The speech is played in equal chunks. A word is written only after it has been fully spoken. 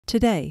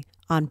Today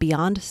on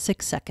Beyond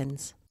 6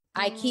 Seconds.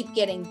 I keep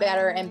getting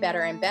better and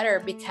better and better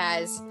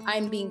because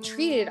I'm being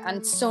treated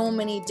on so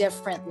many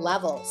different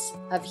levels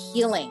of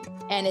healing.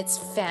 And it's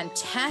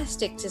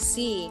fantastic to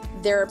see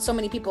there are so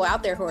many people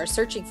out there who are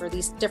searching for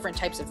these different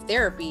types of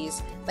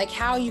therapies, like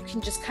how you can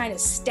just kind of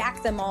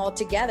stack them all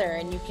together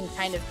and you can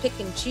kind of pick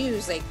and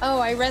choose like, oh,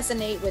 I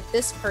resonate with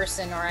this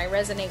person or I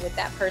resonate with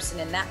that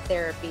person in that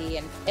therapy.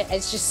 And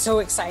it's just so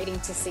exciting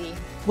to see.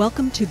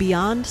 Welcome to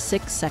Beyond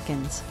 6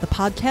 Seconds, the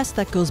podcast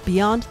that goes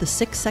beyond the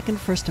 6-second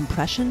first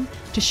impression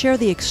to share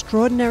the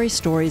extraordinary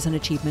stories and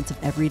achievements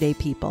of everyday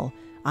people.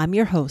 I'm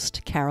your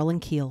host, Carolyn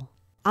Keel.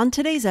 On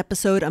today's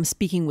episode, I'm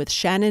speaking with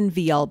Shannon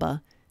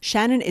Villalba.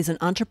 Shannon is an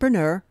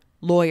entrepreneur,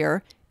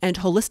 lawyer, and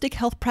holistic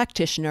health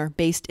practitioner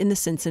based in the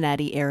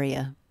Cincinnati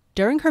area.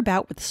 During her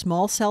bout with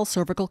small cell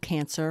cervical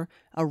cancer,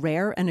 a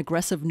rare and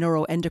aggressive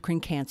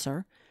neuroendocrine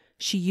cancer,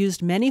 she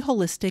used many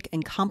holistic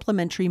and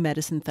complementary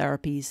medicine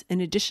therapies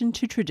in addition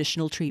to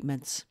traditional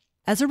treatments.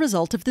 As a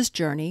result of this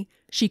journey,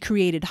 she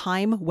created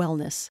HIME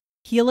Wellness,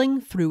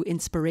 healing through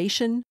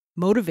inspiration,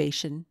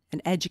 motivation,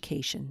 and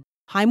education.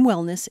 HIME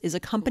Wellness is a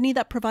company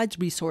that provides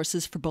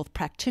resources for both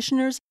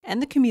practitioners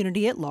and the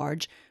community at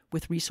large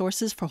with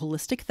resources for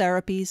holistic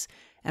therapies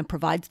and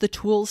provides the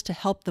tools to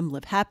help them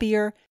live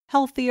happier,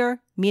 healthier,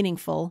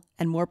 meaningful,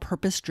 and more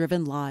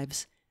purpose-driven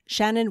lives.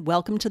 Shannon,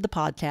 welcome to the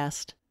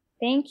podcast.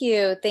 Thank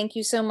you. Thank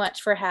you so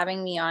much for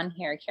having me on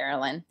here,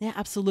 Carolyn. Yeah,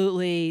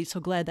 absolutely. So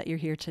glad that you're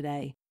here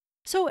today.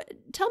 So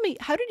tell me,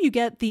 how did you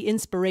get the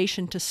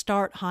inspiration to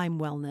start HIME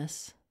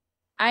Wellness?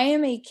 I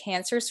am a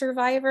cancer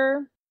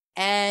survivor.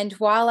 And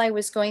while I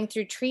was going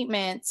through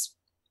treatments,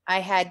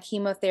 I had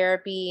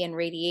chemotherapy and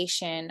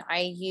radiation. I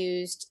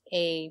used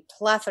a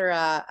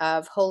plethora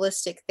of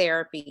holistic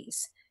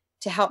therapies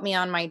to help me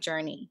on my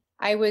journey.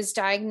 I was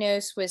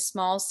diagnosed with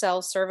small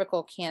cell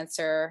cervical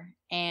cancer,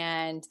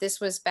 and this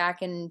was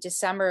back in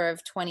December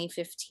of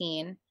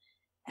 2015.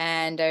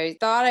 And I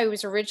thought I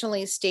was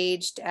originally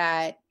staged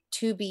at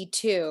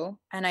 2B2,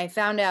 and I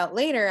found out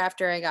later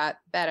after I got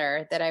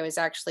better that I was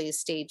actually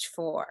stage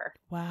 4.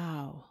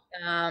 Wow.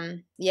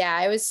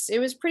 Yeah, it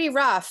was pretty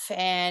rough,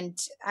 and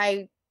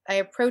I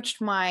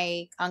approached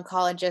my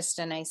oncologist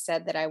and I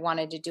said that I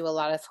wanted to do a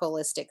lot of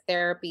holistic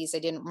therapies. I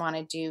didn't want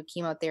to do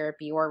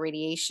chemotherapy or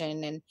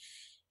radiation, and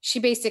she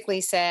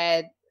basically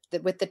said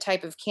that with the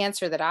type of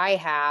cancer that I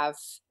have,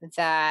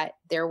 that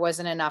there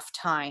wasn't enough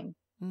time.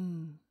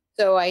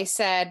 So I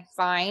said,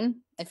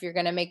 fine, if you're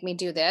going to make me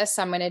do this,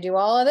 I'm going to do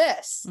all of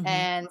this. Mm-hmm.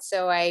 And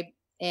so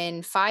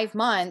in 5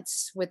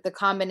 months, with the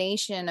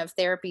combination of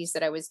therapies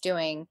that I was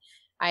doing,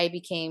 I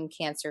became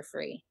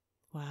cancer-free.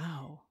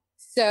 Wow.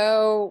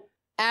 So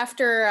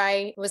after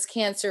I was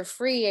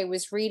cancer-free, I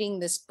was reading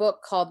this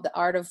book called The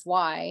Art of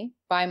Why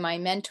by my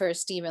mentor,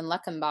 Stephen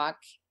Leckenbach.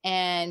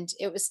 And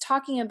it was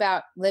talking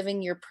about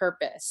living your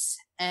purpose.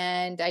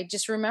 And I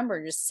just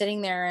remember just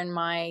sitting there in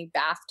my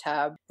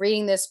bathtub,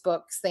 reading this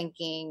book,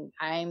 thinking,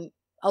 I'm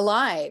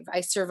alive.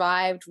 I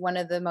survived one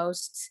of the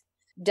most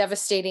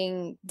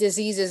devastating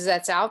diseases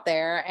that's out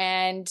there.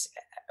 And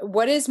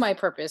what is my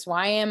purpose?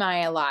 Why am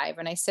I alive?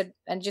 And I said,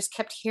 and just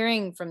kept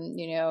hearing from,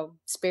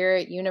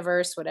 spirit,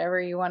 universe, whatever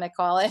you want to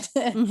call it.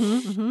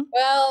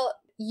 Well,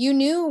 you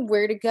knew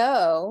where to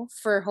go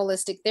for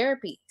holistic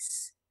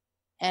therapies.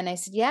 And I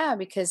said, yeah,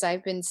 because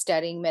I've been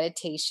studying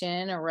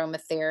meditation,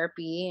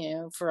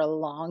 aromatherapy, for a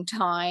long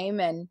time.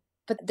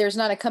 But there's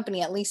not a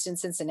company, at least in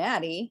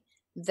Cincinnati,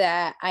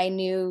 that I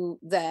knew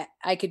that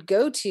I could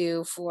go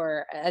to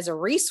for as a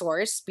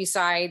resource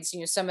besides,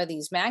 some of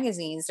these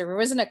magazines. There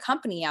wasn't a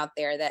company out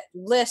there that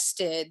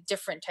listed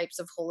different types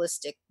of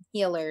holistic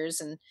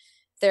healers and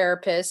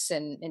therapists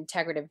and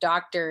integrative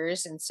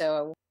doctors. And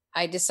so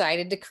I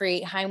decided to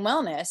create HIME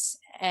Wellness.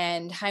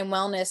 And HIME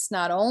Wellness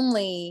not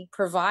only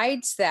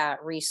provides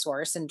that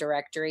resource and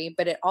directory,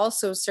 but it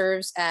also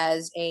serves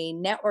as a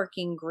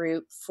networking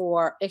group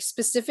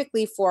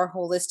specifically for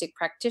holistic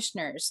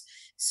practitioners.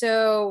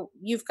 So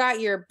you've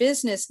got your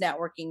business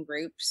networking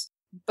groups,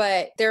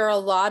 but there are a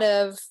lot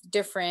of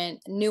different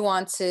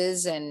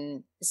nuances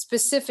and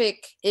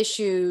specific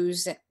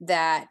issues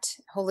that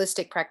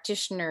holistic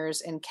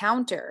practitioners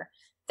encounter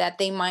that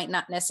they might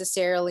not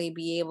necessarily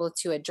be able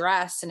to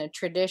address in a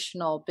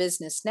traditional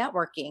business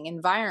networking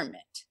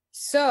environment.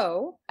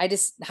 So I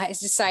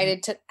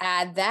decided to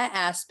add that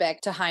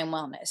aspect to HIME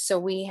Wellness. So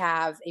we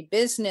have a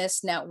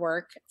business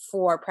network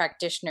for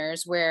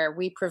practitioners where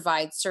we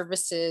provide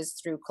services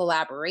through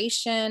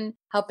collaboration,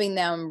 helping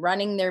them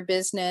running their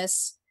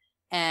business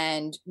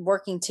and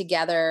working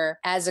together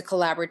as a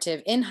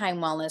collaborative in HIME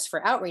Wellness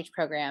for outreach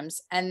programs.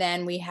 And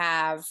then we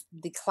have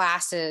the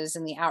classes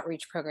and the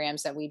outreach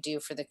programs that we do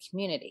for the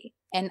community.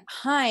 And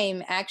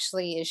HIME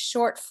actually is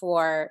short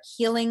for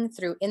Healing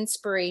Through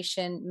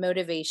Inspiration,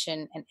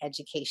 Motivation, and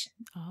Education.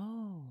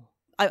 Oh,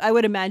 I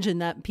would imagine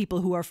that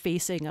people who are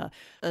facing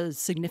a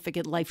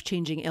significant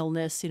life-changing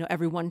illness,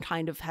 everyone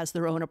kind of has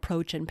their own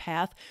approach and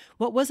path.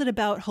 What was it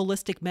about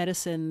holistic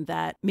medicine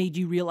that made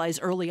you realize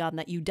early on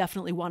that you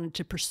definitely wanted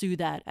to pursue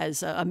that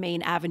as a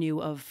main avenue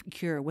of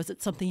cure? Was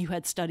it something you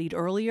had studied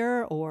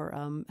earlier, or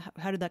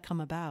how did that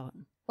come about?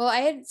 Well,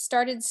 I had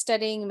started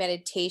studying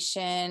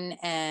meditation,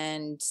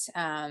 and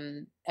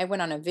I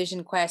went on a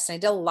vision quest, and I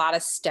did a lot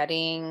of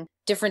studying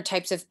different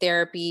types of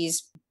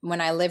therapies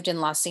when I lived in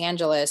Los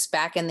Angeles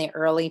back in the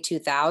early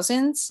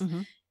 2000s.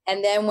 Mm-hmm.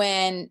 And then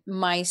when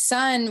my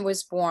son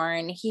was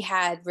born, he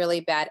had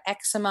really bad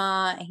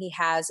eczema. He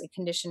has a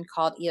condition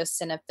called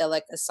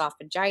eosinophilic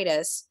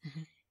esophagitis.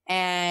 Mm-hmm.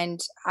 And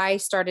I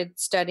started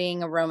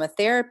studying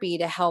aromatherapy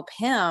to help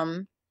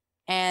him.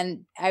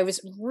 And I was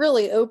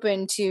really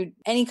open to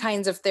any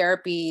kinds of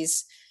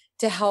therapies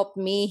to help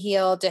me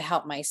heal, to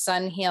help my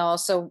son heal.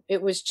 So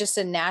it was just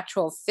a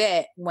natural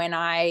fit. When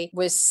I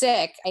was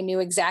sick, I knew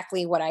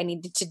exactly what I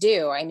needed to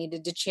do. I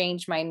needed to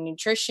change my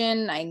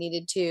nutrition. I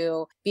needed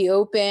to be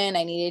open.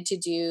 I needed to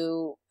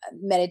do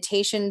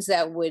meditations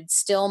that would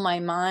still my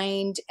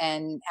mind,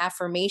 and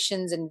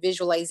affirmations and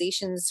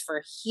visualizations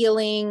for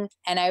healing.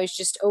 And I was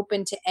just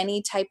open to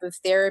any type of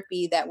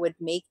therapy that would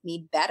make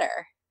me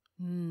better.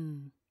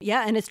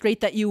 Yeah, and it's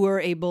great that you were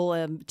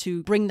able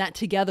to bring that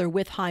together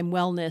with HIME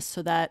Wellness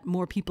so that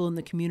more people in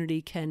the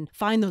community can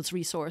find those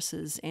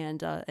resources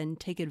and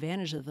take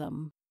advantage of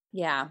them.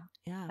 Yeah,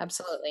 Yeah,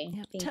 absolutely.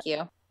 Yeah. Thank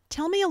you.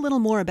 Tell me a little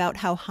more about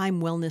how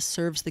HIME Wellness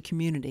serves the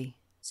community.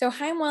 So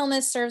HIME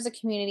Wellness serves the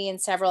community in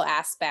several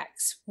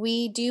aspects.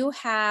 We do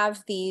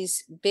have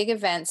these big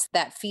events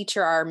that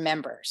feature our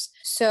members.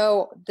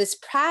 So this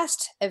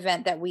past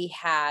event that we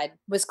had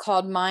was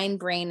called Mind,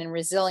 Brain, and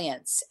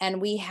Resilience.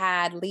 And we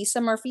had Lisa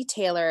Murphy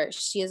Taylor.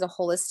 She is a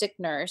holistic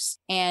nurse,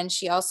 and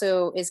she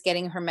also is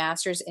getting her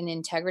master's in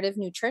integrative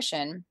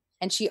nutrition.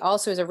 And she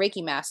also is a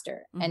Reiki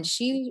master. Mm-hmm. And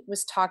she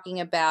was talking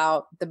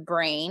about the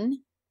brain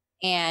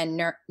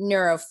and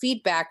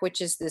neurofeedback,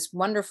 which is this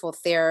wonderful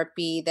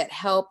therapy that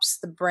helps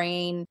the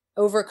brain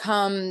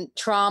overcome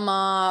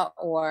trauma,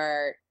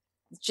 or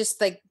just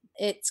like,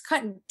 it's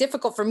kind of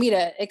difficult for me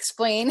to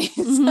explain.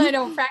 Mm-hmm. So I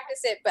don't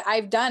practice it, but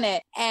I've done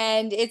it.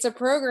 And it's a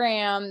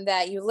program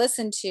that you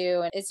listen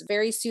to, and it's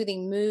very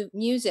soothing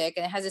music.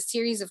 And it has a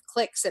series of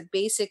clicks that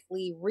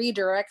basically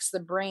redirects the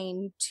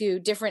brain to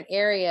different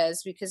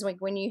areas. Because like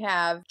when you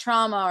have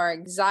trauma or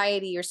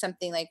anxiety or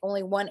something, like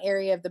only one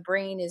area of the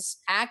brain is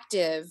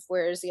active,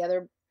 whereas the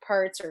other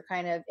parts are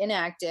kind of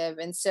inactive.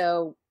 And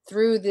so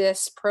through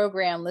this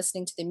program,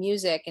 listening to the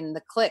music and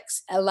the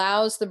clicks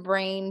allows the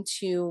brain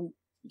to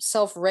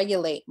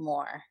self-regulate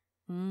more.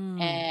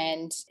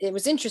 And it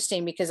was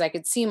interesting because I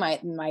could see my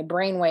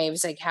brain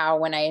waves, like how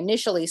when I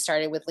initially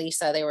started with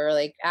Lisa, they were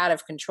like out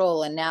of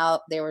control, and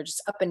now they were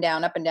just up and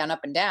down, up and down,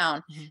 up and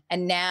down. Mm-hmm.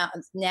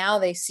 And now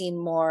they seem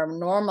more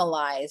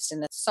normalized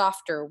in a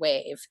softer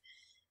wave.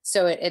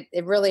 So it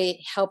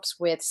really helps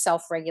with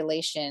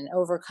self-regulation,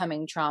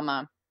 overcoming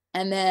trauma.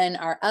 And then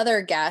our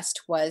other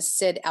guest was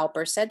Sid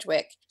Alper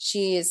Sedgwick.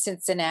 She is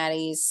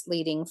Cincinnati's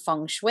leading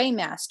feng shui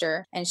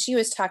master. And she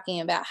was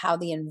talking about how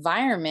the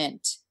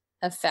environment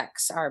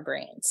affects our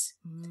brains.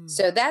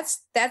 So that's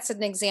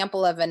an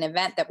example of an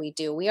event that we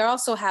do. We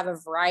also have a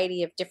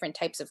variety of different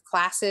types of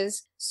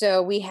classes.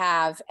 So we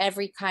have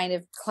every kind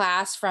of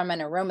class, from an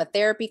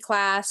aromatherapy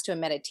class to a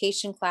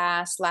meditation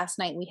class. Last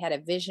night we had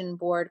a vision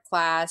board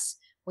class.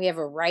 We have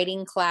a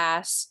writing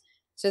class.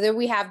 So then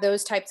we have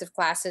those types of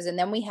classes. And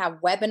then we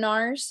have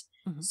webinars.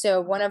 Mm-hmm.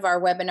 So one of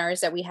our webinars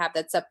that we have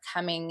that's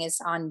upcoming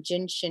is on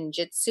Jin Shin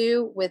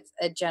Jitsu with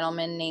a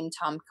gentleman named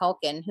Tom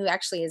Culkin, who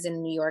actually is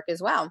in New York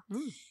as well.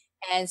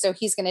 And so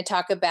he's going to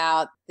talk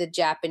about the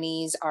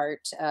Japanese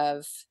art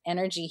of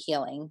energy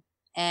healing.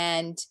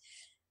 And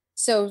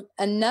so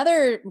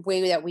another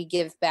way that we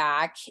give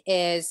back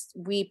is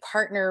we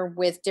partner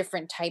with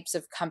different types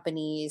of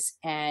companies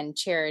and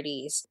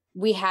charities.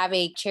 We have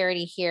a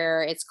charity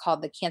here. It's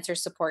called the Cancer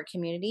Support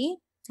Community.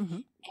 Mm-hmm.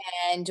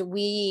 And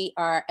we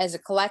are, as a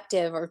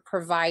collective, are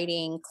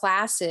providing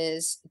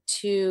classes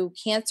to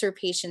cancer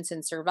patients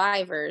and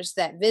survivors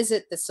that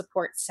visit the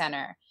support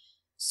center.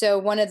 So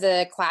one of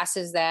the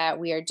classes that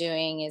we are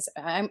doing is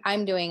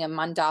I'm doing a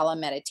mandala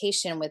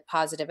meditation with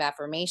positive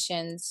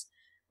affirmations.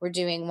 We're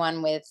doing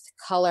one with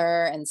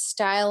color and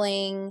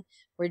styling.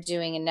 We're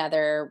doing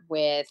another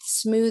with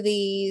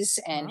smoothies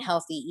and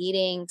healthy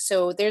eating.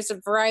 So there's a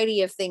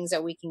variety of things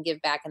that we can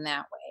give back in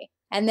that way.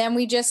 And then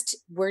we're just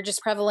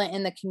prevalent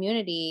in the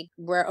community.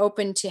 We're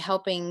open to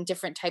helping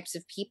different types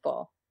of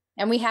people.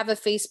 And we have a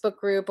Facebook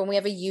group, and we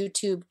have a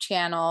YouTube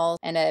channel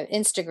and an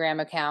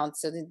Instagram account.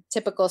 So the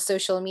typical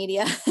social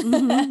media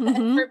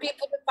mm-hmm. for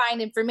people to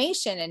find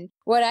information. And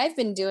what I've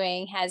been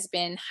doing has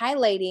been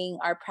highlighting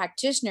our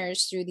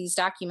practitioners through these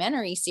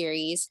documentary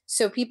series,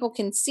 so people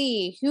can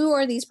see who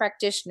are these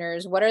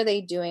practitioners, what are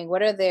they doing,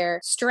 what are their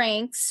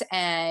strengths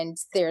and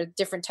their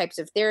different types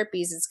of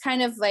therapies. It's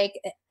kind of like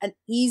an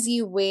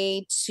easy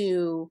way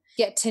to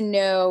get to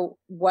know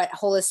what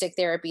holistic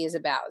therapy is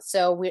about.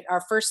 So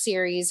our first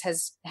series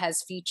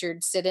has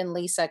featured Sid and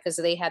Lisa because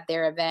they had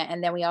their event.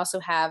 And then we also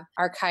have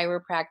our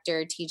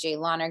chiropractor, TJ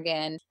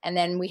Lonergan. And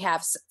then we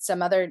have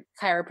some other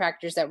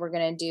chiropractors that we're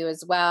going to do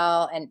as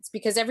well. And it's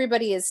because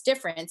everybody is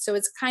different. So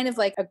it's kind of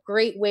like a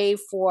great way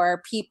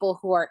for people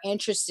who are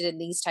interested in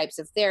these types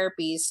of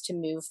therapies to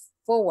move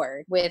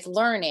forward with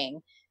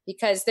learning.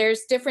 Because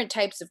there's different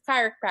types of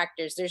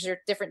chiropractors, there's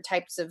different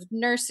types of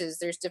nurses,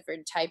 there's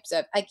different types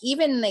of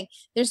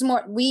there's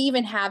more, we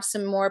even have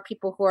some more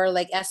people who are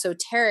like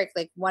esoteric.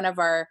 Like one of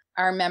our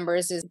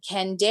members is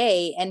Ken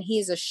Day, and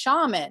he's a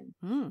shaman.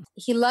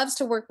 He loves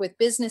to work with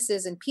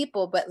businesses and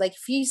people, but like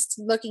if he's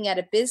looking at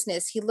a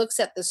business, he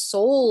looks at the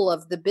soul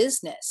of the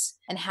business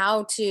and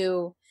how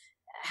to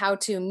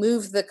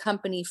move the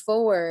company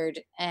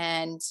forward,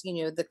 and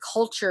the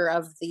culture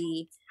of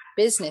the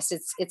business.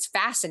 It's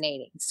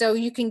fascinating. So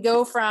you can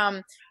go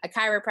from a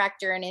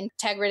chiropractor, an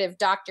integrative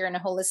doctor, and a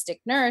holistic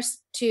nurse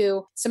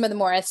to some of the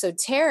more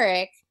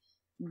esoteric,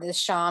 the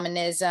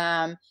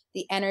shamanism,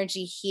 the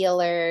energy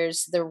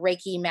healers, the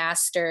Reiki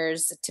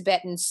masters, the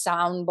Tibetan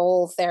sound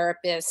bowl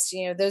therapists,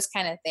 those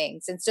kind of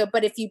things. And so,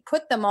 but if you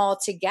put them all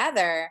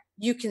together,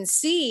 you can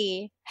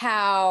see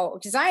how,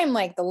 because I am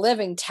like the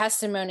living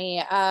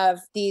testimony of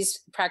these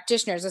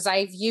practitioners, as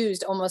I've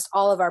used almost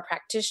all of our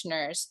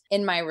practitioners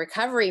in my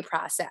recovery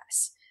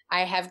process.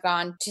 I have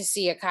gone to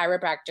see a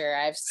chiropractor.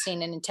 I've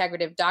seen an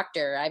integrative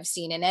doctor. I've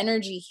seen an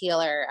energy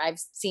healer. I've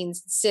seen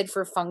Sid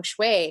for feng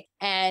shui.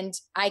 And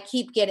I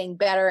keep getting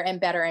better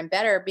and better and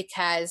better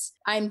because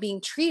I'm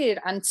being treated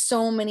on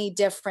so many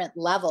different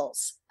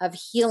levels of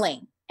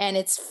healing. And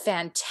it's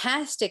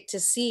fantastic to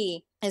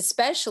see,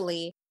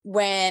 especially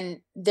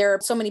when there are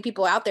so many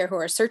people out there who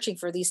are searching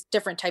for these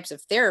different types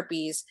of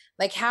therapies,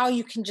 like how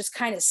you can just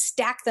kind of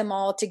stack them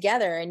all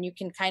together and you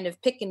can kind of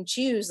pick and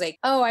choose, like,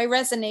 oh, I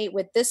resonate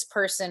with this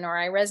person, or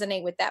I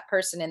resonate with that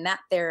person in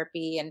that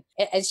therapy. And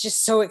it's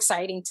just so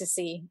exciting to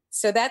see.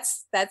 So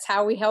that's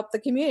how we help the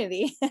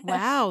community.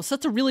 Wow. So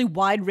it's a really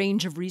wide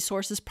range of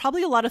resources,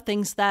 probably a lot of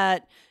things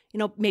that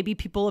maybe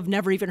people have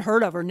never even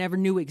heard of or never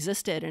knew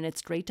existed. And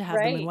it's great to have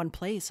them in one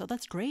place. So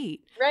that's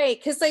great. Right.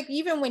 Because like,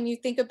 even when you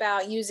think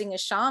about using a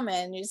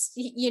shaman,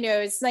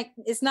 it's like,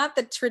 it's not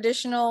the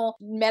traditional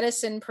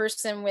medicine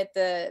person with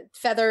the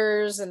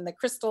feathers and the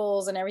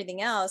crystals and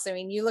everything else. I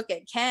mean, you look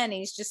at Ken,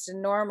 he's just a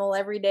normal,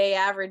 everyday,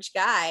 average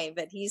guy,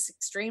 but he's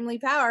extremely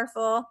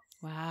powerful.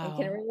 Wow.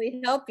 And can really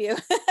help you.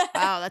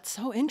 Wow. That's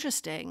so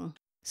interesting.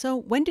 So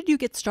when did you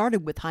get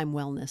started with HIME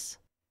Wellness?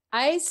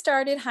 I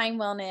started HIME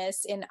Wellness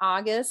in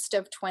August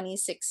of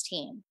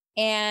 2016.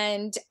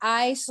 And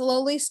I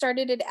slowly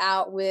started it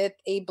out with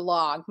a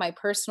blog, my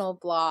personal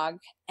blog,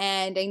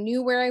 and I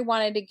knew where I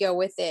wanted to go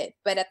with it.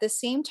 But at the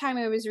same time,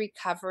 I was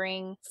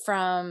recovering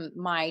from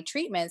my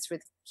treatments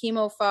with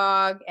chemo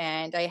fog,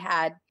 and I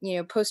had,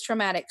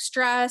 post-traumatic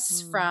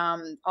stress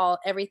from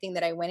everything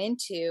that I went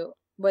into,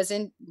 was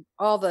in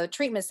all the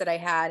treatments that I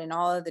had and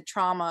all of the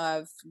trauma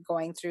of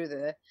going through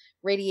the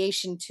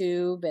radiation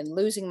tube and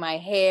losing my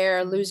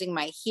hair, losing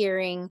my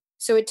hearing.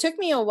 So it took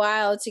me a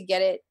while to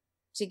get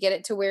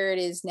it to where it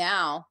is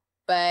now,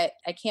 but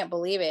I can't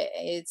believe it.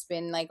 It's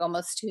been like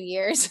almost 2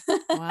 years.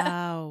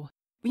 Wow.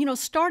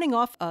 Starting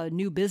off a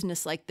new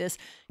business like this,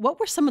 what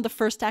were some of the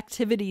first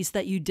activities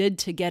that you did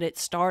to get it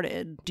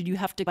started? Did you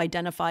have to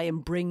identify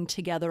and bring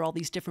together all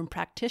these different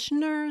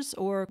practitioners,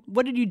 or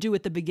what did you do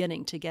at the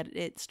beginning to get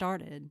it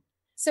started?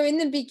 So in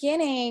the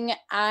beginning,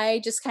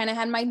 I just kind of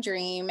had my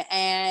dream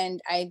and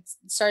I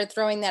started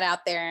throwing that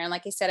out there. And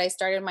like I said, I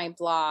started my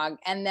blog,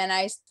 and then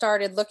I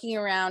started looking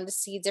around to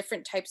see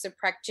different types of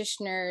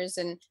practitioners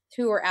and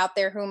who are out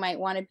there who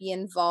might want to be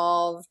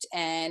involved.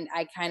 And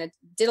I kind of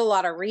did a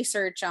lot of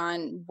research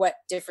on what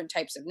different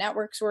types of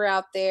networks were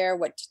out there,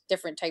 what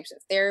different types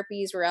of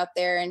therapies were out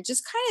there, and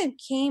just kind of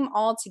came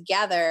all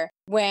together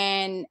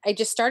when I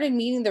just started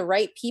meeting the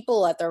right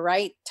people at the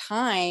right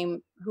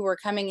time who were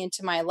coming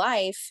into my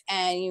life.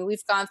 And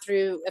we've gone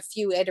through a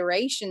few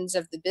iterations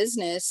of the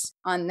business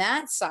on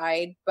that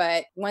side.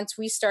 But once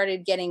we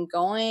started getting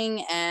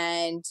going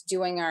and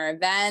doing our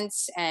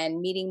events and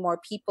meeting more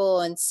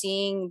people and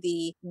seeing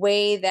the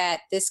way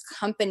that this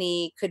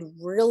company could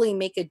really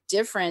make a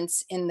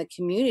difference in the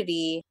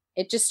community,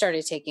 it just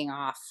started taking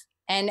off.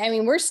 And I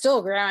mean, we're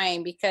still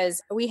growing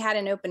because we had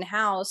an open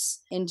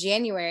house in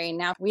January.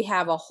 Now we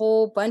have a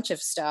whole bunch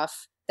of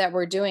stuff that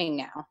we're doing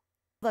now.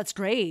 That's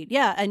great.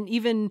 Yeah. And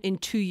even in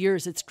 2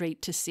 years, it's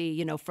great to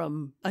see,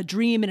 from a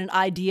dream and an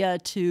idea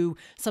to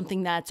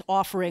something that's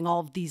offering all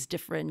of these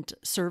different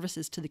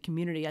services to the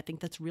community. I think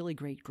that's really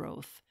great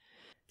growth.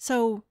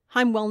 So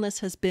HIME Wellness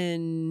has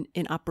been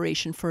in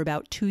operation for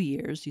about 2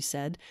 years, you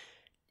said.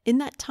 In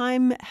that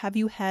time, have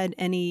you had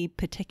any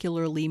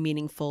particularly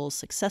meaningful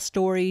success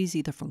stories,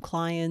 either from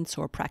clients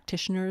or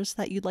practitioners,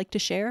 that you'd like to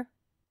share?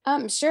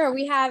 Sure.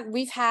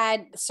 We've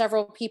had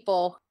several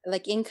people,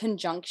 like in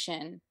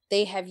conjunction.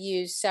 They have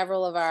used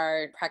several of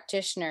our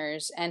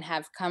practitioners and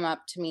have come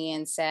up to me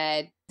and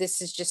said,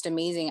 this is just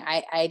amazing.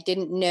 I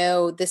didn't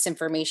know this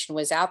information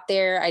was out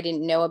there. I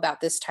didn't know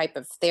about this type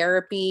of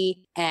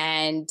therapy.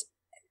 And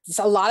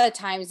a lot of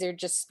times they're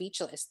just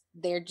speechless.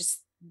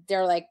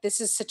 They're like,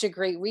 this is such a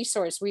great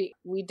resource. We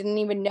didn't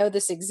even know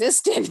this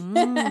existed.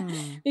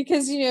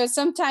 Because,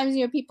 sometimes,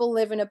 people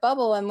live in a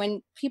bubble. And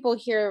when people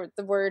hear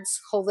the words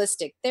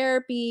holistic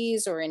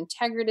therapies or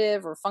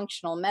integrative or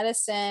functional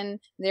medicine,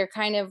 they're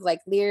kind of like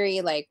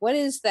leery, like, what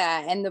is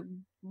that?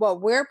 And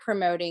what we're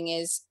promoting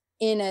is,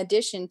 in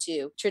addition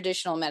to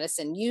traditional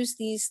medicine, use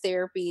these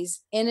therapies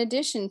in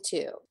addition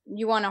to.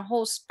 You want a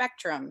whole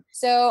spectrum.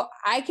 So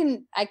I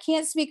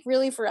can't speak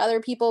really for other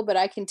people, but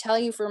I can tell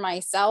you for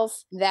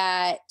myself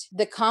that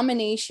the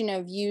combination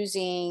of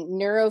using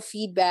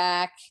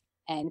neurofeedback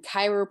and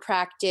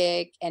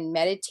chiropractic and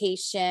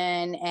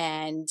meditation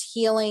and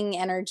healing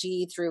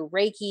energy through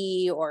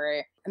Reiki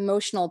or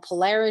emotional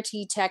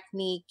polarity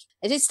technique,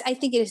 I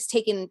think it has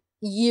taken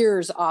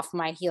years off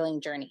my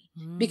healing journey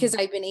because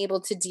I've been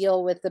able to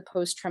deal with the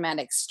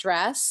post-traumatic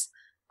stress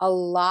a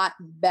lot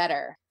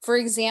better. For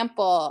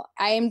example,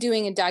 I am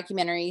doing a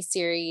documentary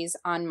series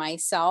on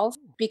myself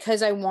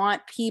because I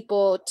want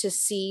people to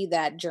see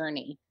that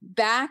journey.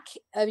 Back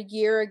a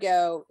year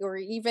ago, or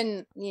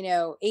even,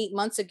 8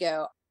 months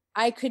ago,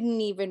 I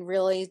couldn't even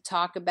really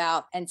talk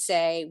about and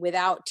say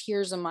without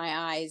tears in my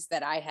eyes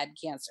that I had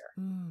cancer.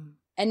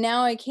 And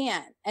now I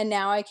can. And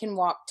now I can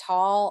walk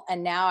tall.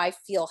 And now I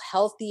feel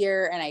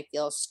healthier and I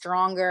feel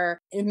stronger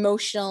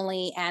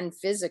emotionally and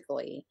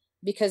physically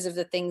because of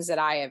the things that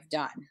I have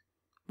done.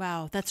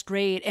 Wow, that's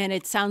great. And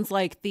it sounds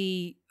like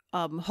the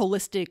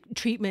holistic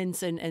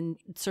treatments and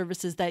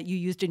services that you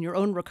used in your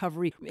own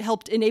recovery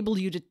helped enable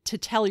you to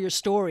tell your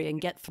story and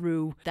get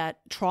through that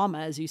trauma,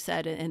 as you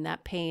said, and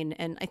that pain.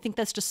 And I think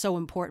that's just so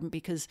important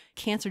because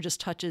cancer just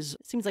touches,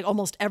 it seems like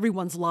almost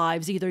everyone's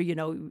lives. Either,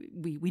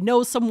 we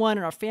know someone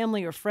in our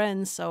family or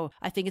friends. So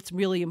I think it's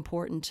really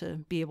important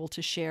to be able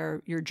to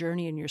share your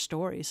journey and your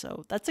story.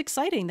 So that's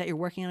exciting that you're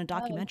working on a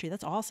documentary.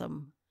 That's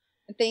awesome.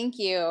 Thank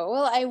you.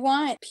 Well, I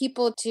want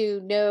people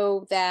to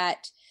know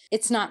that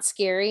it's not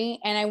scary.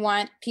 And I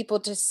want people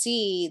to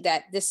see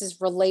that this is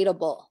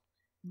relatable.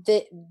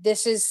 That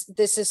this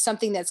is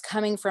something that's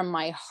coming from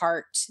my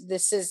heart.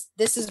 This is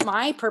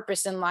my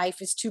purpose in life,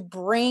 is to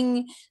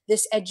bring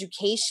this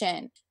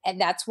education.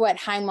 And that's what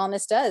HIME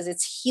Wellness does.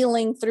 It's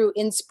healing through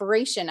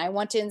inspiration. I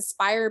want to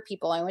inspire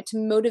people. I want to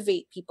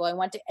motivate people. I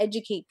want to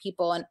educate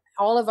people. And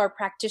all of our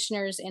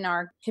practitioners in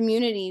our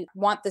community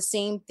want the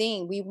same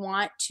thing. We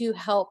want to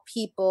help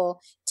people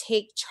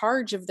take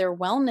charge of their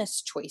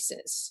wellness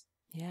choices.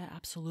 Yeah,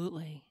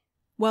 absolutely.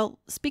 Well,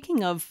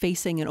 speaking of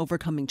facing and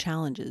overcoming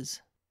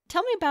challenges,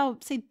 tell me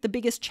about, say, the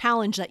biggest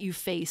challenge that you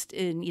faced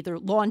in either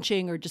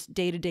launching or just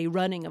day-to-day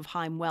running of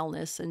HIME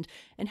Wellness,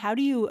 and how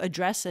do you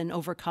address and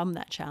overcome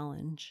that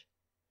challenge?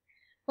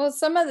 Well,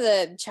 some of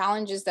the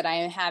challenges that I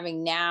am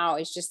having now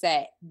is just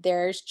that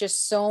there's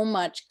just so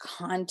much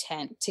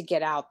content to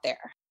get out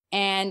there.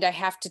 And I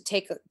have to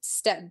take a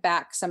step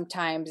back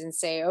sometimes and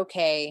say,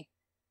 okay,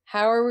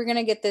 how are we going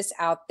to get this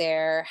out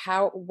there?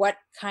 What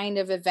kind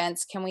of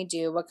events can we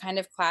do? What kind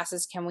of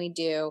classes can we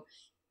do?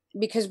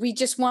 Because we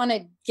just want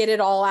to get it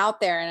all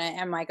out there. And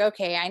I'm like,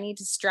 okay, I need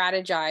to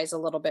strategize a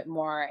little bit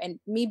more. And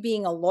me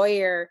being a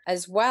lawyer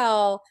as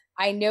well,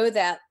 I know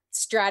that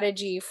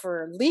strategy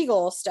for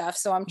legal stuff.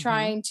 So I'm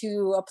trying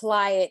to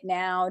apply it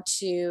now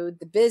to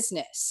the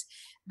business.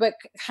 But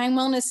HIME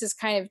Wellness has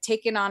kind of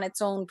taken on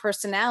its own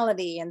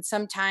personality. And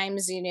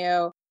sometimes,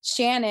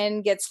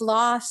 Shannon gets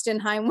lost in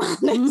HIME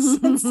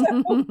Wellness. And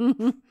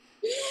so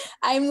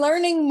I'm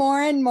learning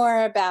more and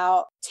more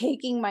about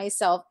taking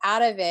myself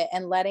out of it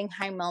and letting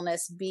HIME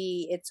Wellness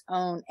be its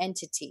own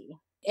entity.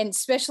 And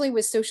especially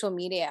with social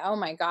media, oh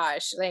my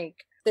gosh,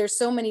 there's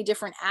so many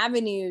different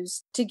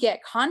avenues to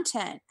get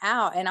content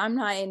out. And I'm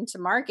not into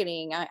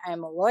marketing.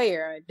 I'm a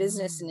lawyer, a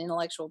business and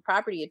intellectual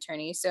property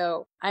attorney.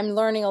 So I'm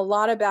learning a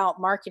lot about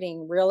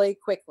marketing really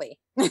quickly.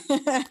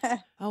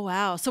 Oh,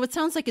 wow. So it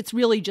sounds like it's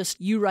really just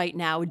you right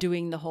now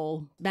doing the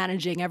whole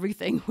managing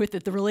everything with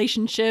it, the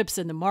relationships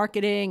and the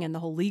marketing and the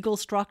whole legal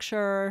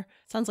structure.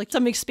 Sounds like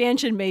some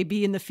expansion may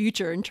be in the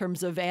future in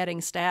terms of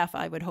adding staff,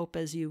 I would hope,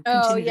 as you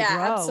continue to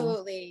grow.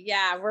 Absolutely.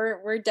 Yeah,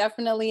 we're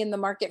definitely in the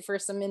market for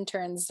some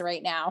interns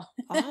right now.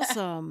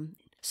 Awesome.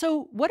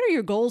 So what are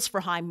your goals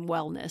for HIME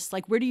Wellness?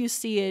 Where do you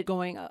see it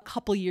going a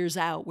couple years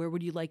out? Where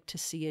would you like to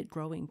see it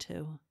growing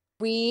to?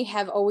 We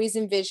have always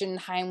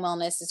envisioned HIME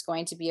Wellness is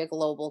going to be a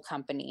global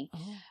company.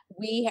 Oh.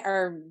 We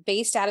are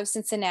based out of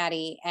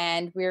Cincinnati,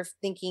 and we're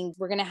thinking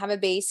we're going to have a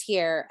base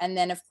here. And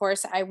then, of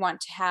course, I want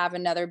to have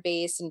another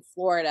base in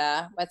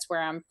Florida. That's where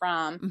I'm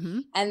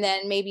from. And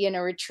then maybe in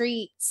a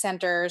retreat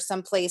center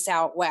someplace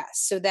out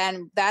west. So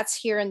then that's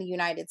here in the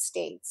United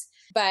States.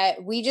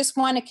 But we just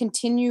want to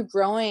continue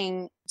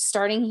growing,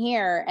 starting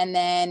here and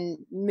then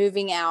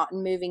moving out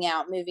and moving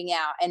out.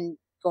 And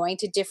going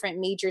to different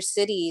major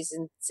cities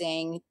and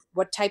saying,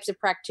 what types of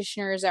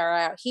practitioners are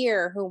out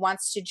here? Who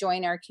wants to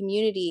join our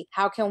community?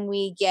 How can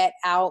we get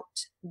out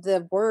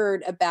the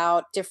word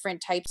about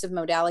different types of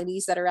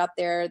modalities that are out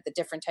there, the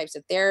different types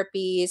of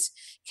therapies,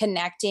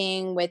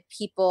 connecting with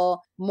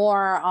people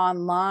more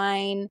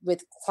online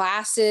with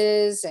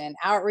classes and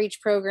outreach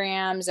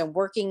programs, and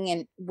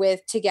working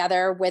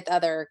together with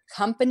other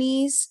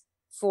companies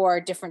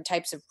for different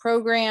types of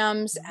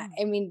programs.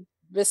 I mean,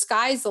 the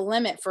sky's the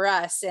limit for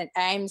us. And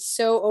I'm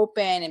so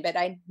open, but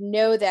I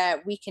know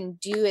that we can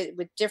do it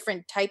with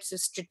different types of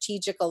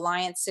strategic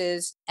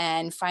alliances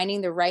and finding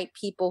the right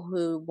people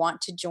who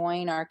want to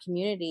join our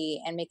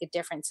community and make a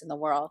difference in the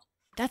world.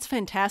 That's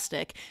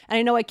fantastic. And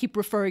I know I keep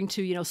referring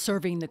to,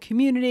 serving the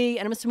community.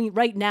 And I'm assuming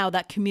right now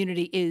that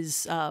community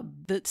is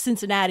the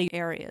Cincinnati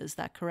area. Is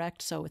that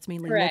correct? So it's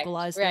mainly Correct,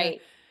 localized right. there?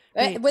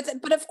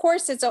 But of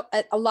course, it's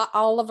a lot.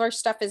 All of our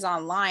stuff is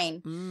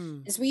online.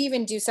 As we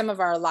even do some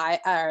of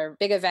our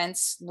big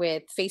events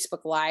with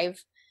Facebook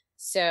Live,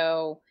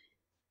 so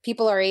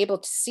people are able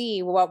to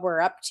see what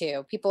we're up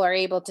to. People are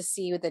able to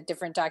see the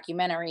different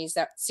documentaries,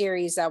 that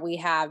series that we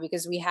have,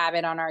 because we have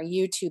it on our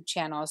YouTube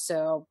channel.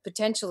 So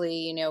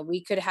potentially,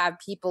 we could have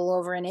people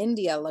over in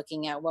India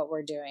looking at what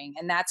we're doing,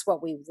 and that's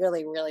what we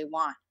really, really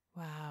want.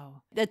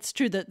 Wow. That's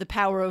true. The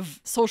power of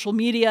social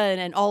media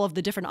and all of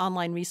the different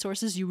online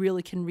resources, you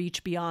really can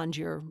reach beyond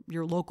your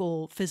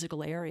local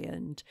physical area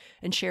and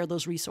share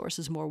those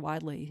resources more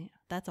widely.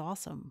 That's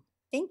awesome.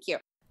 Thank you.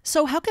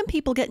 So how can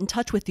people get in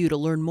touch with you to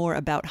learn more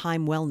about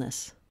HIME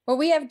Wellness? Well,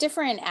 we have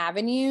different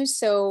avenues.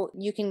 So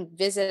you can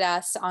visit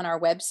us on our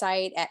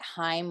website at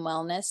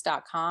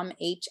HIMEWellness.com,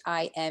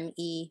 HIME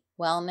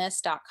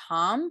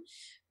Wellness.com.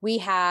 We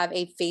have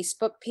a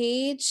Facebook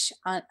page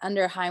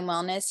under HIME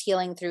Wellness,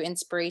 Healing Through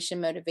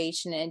Inspiration,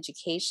 Motivation, and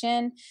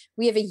Education.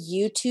 We have a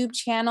YouTube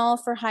channel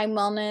for HIME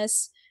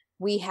Wellness.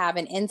 We have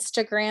an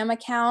Instagram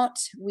account.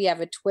 We have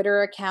a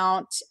Twitter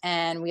account.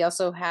 And we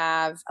also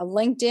have a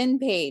LinkedIn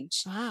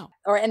page. Wow.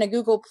 And a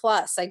Google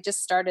Plus. I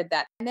just started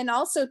that. And then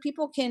also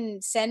people can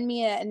send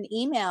me an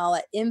email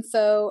at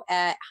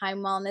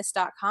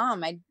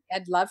info@HIMEWellness.com.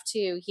 I'd love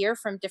to hear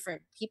from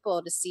different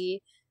people to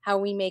see how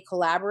we may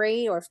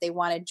collaborate, or if they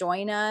want to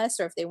join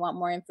us, or if they want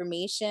more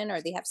information, or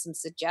they have some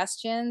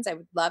suggestions. I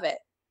would love it.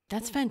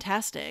 That's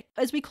fantastic.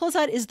 As we close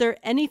out, is there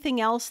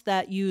anything else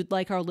that you'd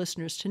like our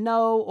listeners to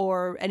know,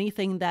 or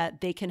anything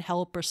that they can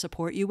help or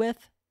support you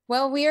with?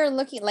 Well, we are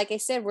looking, like I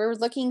said, we're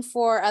looking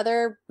for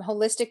other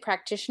holistic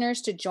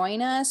practitioners to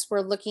join us. We're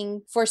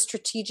looking for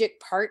strategic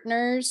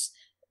partners.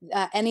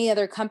 Any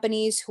other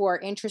companies who are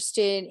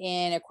interested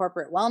in a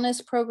corporate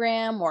wellness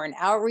program or an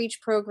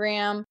outreach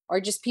program, or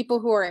just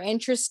people who are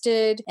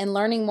interested in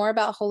learning more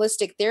about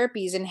holistic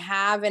therapies and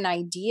have an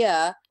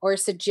idea or a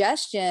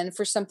suggestion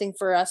for something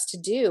for us to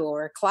do,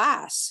 or a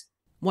class.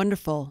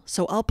 Wonderful.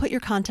 So I'll put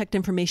your contact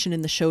information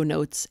in the show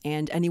notes,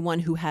 and anyone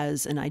who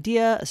has an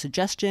idea, a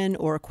suggestion,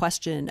 or a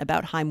question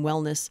about HIME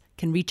Wellness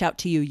can reach out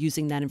to you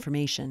using that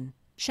information.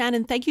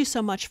 Shannon, thank you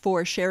so much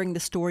for sharing the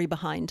story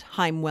behind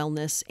HIME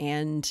Wellness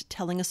and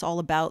telling us all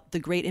about the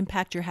great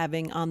impact you're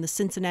having on the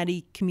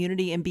Cincinnati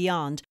community and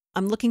beyond.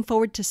 I'm looking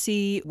forward to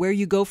see where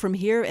you go from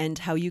here and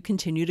how you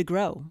continue to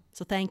grow.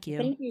 So thank you.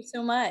 Thank you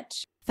so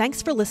much.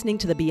 Thanks for listening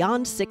to the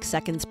Beyond 6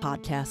 Seconds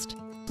podcast.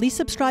 Please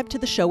subscribe to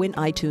the show in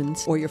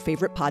iTunes or your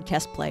favorite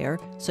podcast player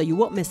so you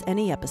won't miss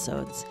any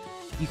episodes.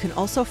 You can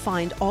also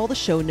find all the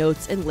show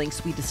notes and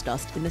links we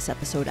discussed in this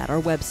episode at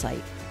our website,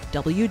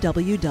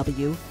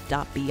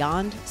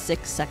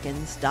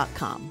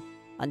 www.beyond6seconds.com.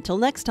 Until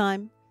next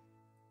time.